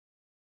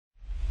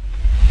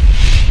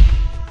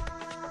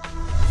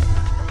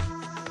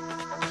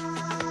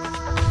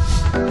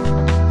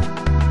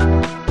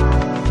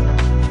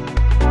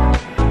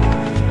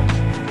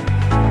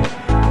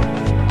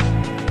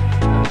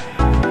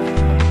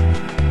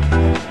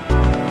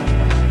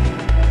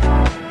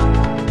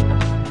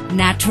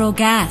Natural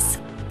gas.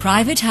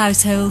 Private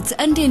households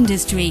and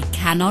industry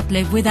cannot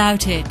live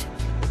without it.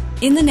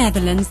 In the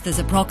Netherlands, there's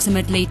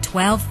approximately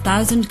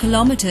 12,000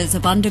 kilometers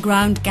of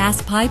underground gas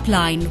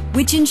pipeline,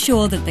 which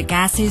ensure that the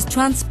gas is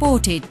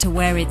transported to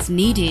where it's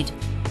needed.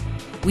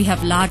 We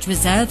have large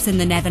reserves in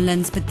the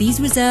Netherlands, but these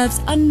reserves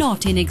are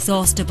not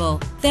inexhaustible.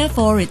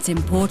 Therefore, it's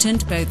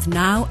important both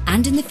now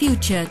and in the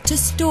future to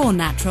store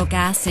natural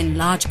gas in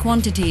large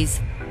quantities.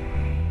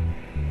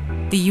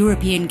 The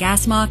European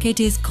gas market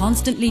is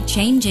constantly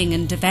changing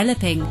and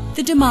developing.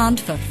 The demand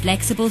for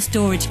flexible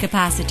storage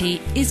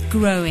capacity is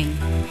growing.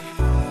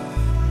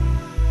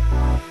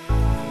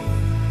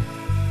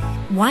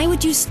 Why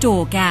would you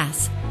store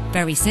gas?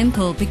 Very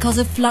simple, because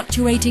of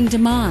fluctuating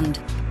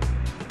demand.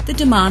 The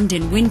demand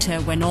in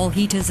winter, when all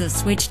heaters are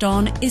switched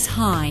on, is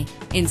high.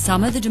 In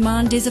summer, the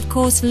demand is of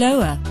course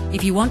lower.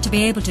 If you want to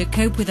be able to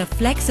cope with a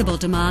flexible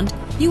demand,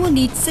 you will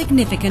need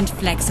significant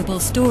flexible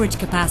storage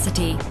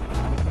capacity.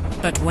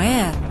 But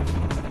where?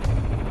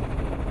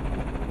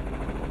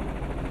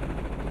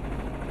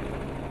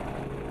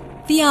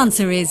 The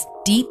answer is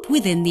deep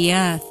within the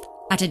earth,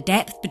 at a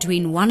depth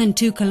between 1 and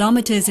 2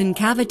 kilometers in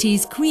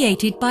cavities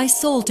created by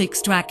salt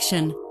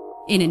extraction.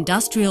 In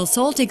industrial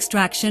salt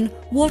extraction,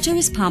 water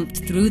is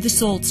pumped through the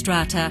salt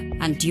strata,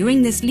 and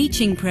during this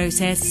leaching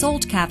process,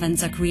 salt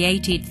caverns are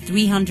created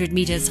 300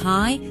 meters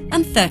high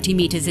and 30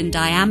 meters in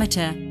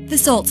diameter. The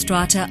salt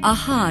strata are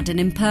hard and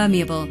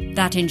impermeable.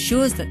 That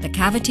ensures that the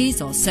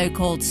cavities, or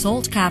so-called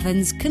salt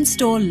caverns, can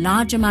store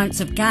large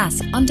amounts of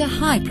gas under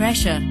high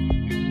pressure.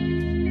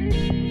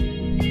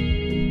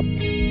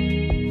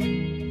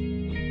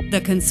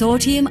 The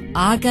consortium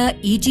ARGE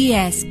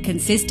EGS,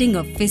 consisting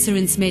of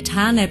Visser Smit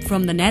Hanab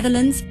from the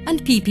Netherlands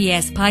and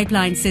PPS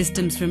Pipeline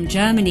Systems from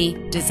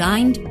Germany,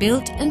 designed,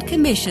 built and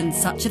commissioned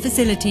such a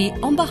facility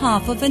on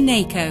behalf of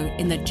Eneco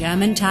in the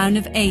German town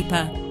of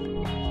Epe.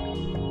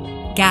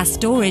 Gas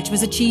storage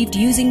was achieved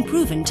using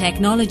proven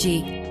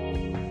technology.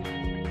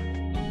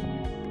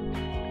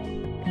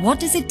 What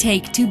does it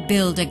take to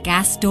build a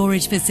gas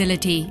storage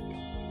facility?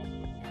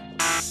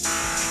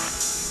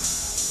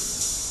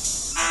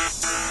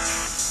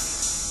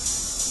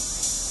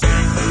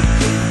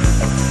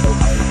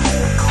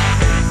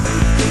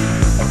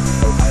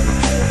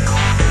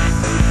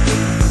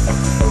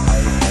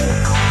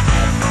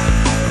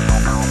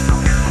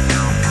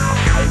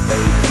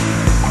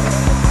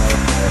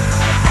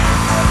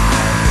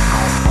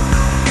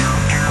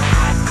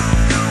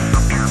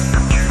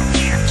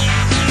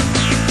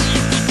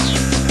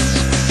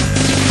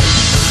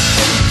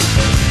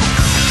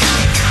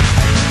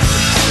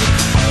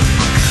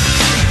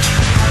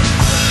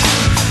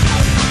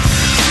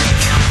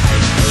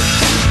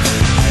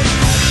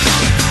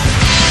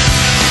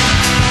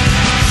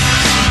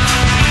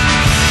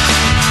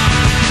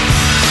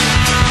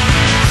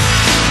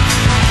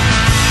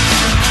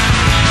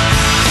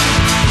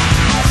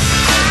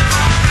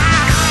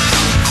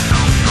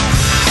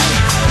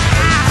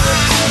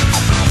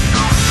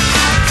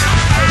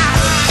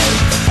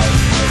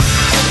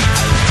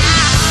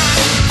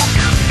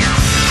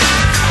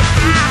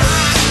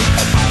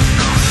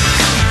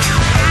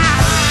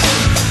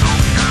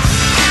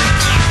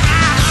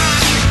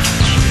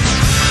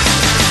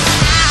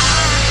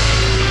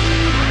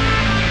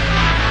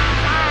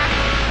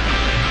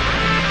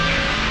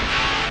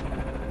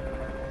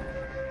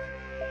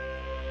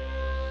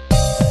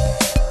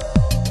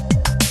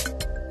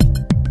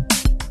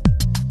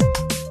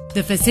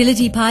 The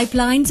facility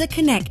pipelines are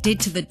connected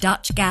to the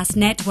Dutch gas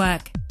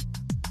network.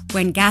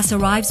 When gas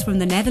arrives from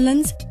the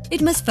Netherlands,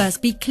 it must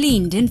first be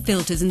cleaned in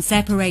filters and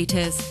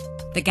separators.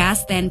 The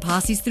gas then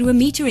passes through a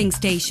metering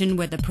station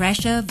where the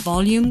pressure,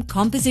 volume,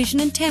 composition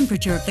and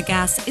temperature of the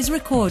gas is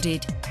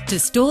recorded. To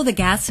store the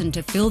gas and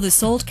to fill the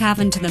salt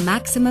cavern to the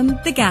maximum,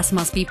 the gas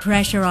must be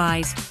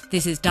pressurized.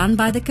 This is done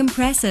by the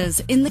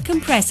compressors in the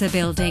compressor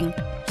building.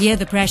 Here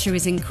the pressure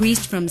is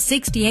increased from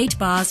 68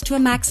 bars to a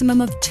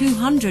maximum of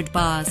 200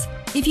 bars.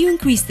 If you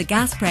increase the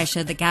gas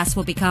pressure, the gas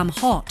will become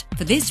hot.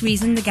 For this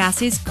reason, the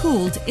gas is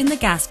cooled in the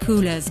gas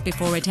coolers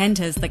before it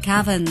enters the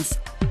caverns.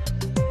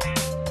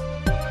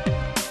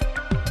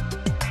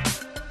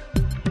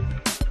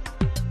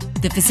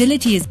 The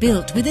facility is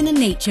built within a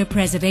nature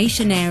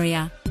preservation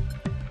area.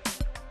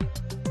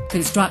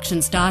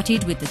 Construction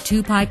started with the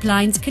 2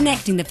 pipelines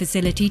connecting the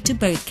facility to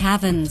both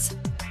caverns.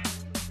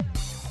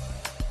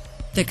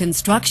 The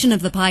construction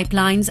of the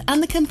pipelines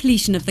and the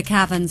completion of the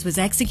caverns was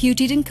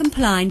executed in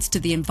compliance to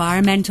the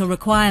environmental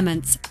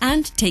requirements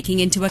and taking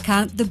into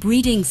account the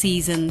breeding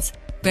seasons.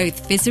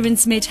 Both Visser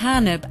Smit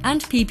Hanab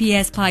and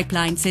PPS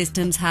Pipeline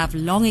Systems have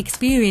long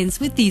experience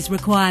with these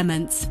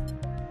requirements.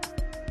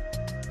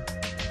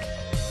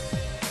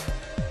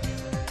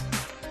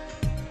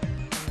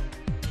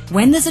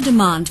 When there's a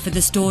demand for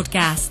the stored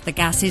gas, the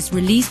gas is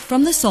released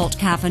from the salt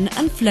cavern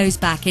and flows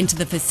back into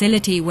the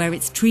facility where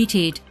it's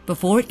treated,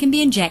 before it can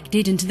be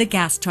injected into the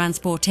gas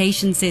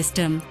transportation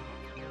system.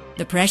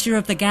 The pressure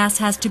of the gas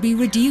has to be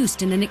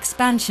reduced in an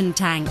expansion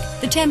tank.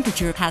 The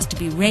temperature has to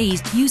be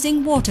raised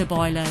using water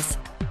boilers.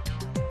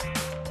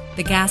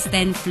 The gas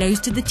then flows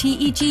to the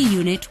TEG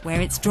unit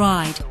where it's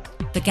dried.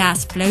 The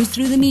gas flows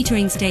through the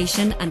metering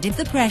station, and if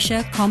the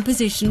pressure,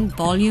 composition,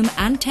 volume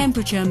and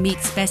temperature meet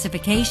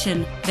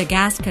specification, the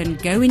gas can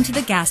go into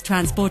the gas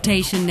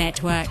transportation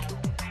network.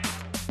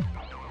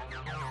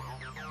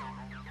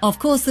 Of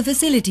course, the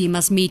facility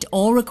must meet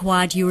all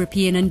required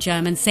European and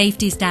German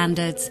safety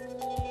standards.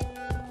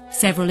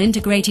 Several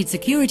integrated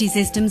security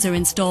systems are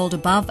installed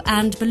above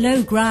and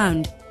below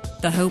ground.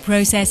 The whole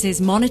process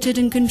is monitored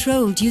and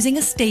controlled using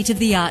a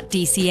state-of-the-art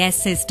DCS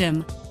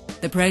system.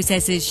 The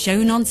process is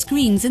shown on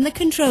screens in the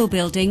control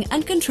building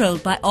and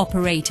controlled by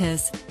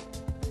operators.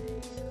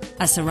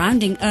 A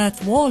surrounding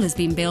earth wall has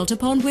been built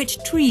upon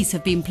which trees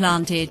have been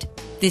planted.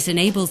 This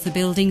enables the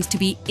buildings to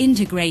be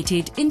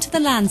integrated into the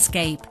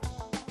landscape.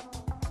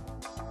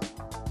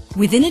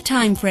 Within a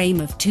time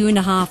frame of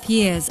 2.5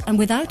 years and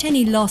without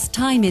any lost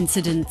time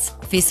incidents,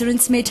 Visser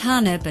Smit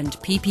Hanab and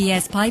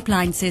PPS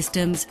pipeline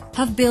systems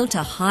have built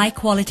a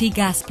high-quality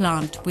gas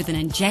plant with an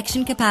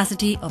injection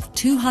capacity of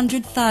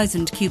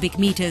 200,000 cubic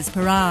meters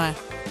per hour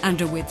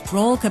and a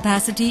withdrawal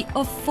capacity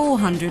of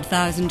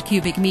 400,000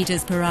 cubic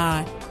meters per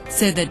hour,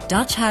 so that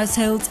Dutch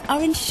households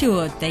are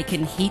ensured they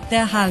can heat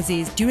their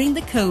houses during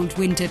the cold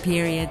winter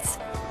periods.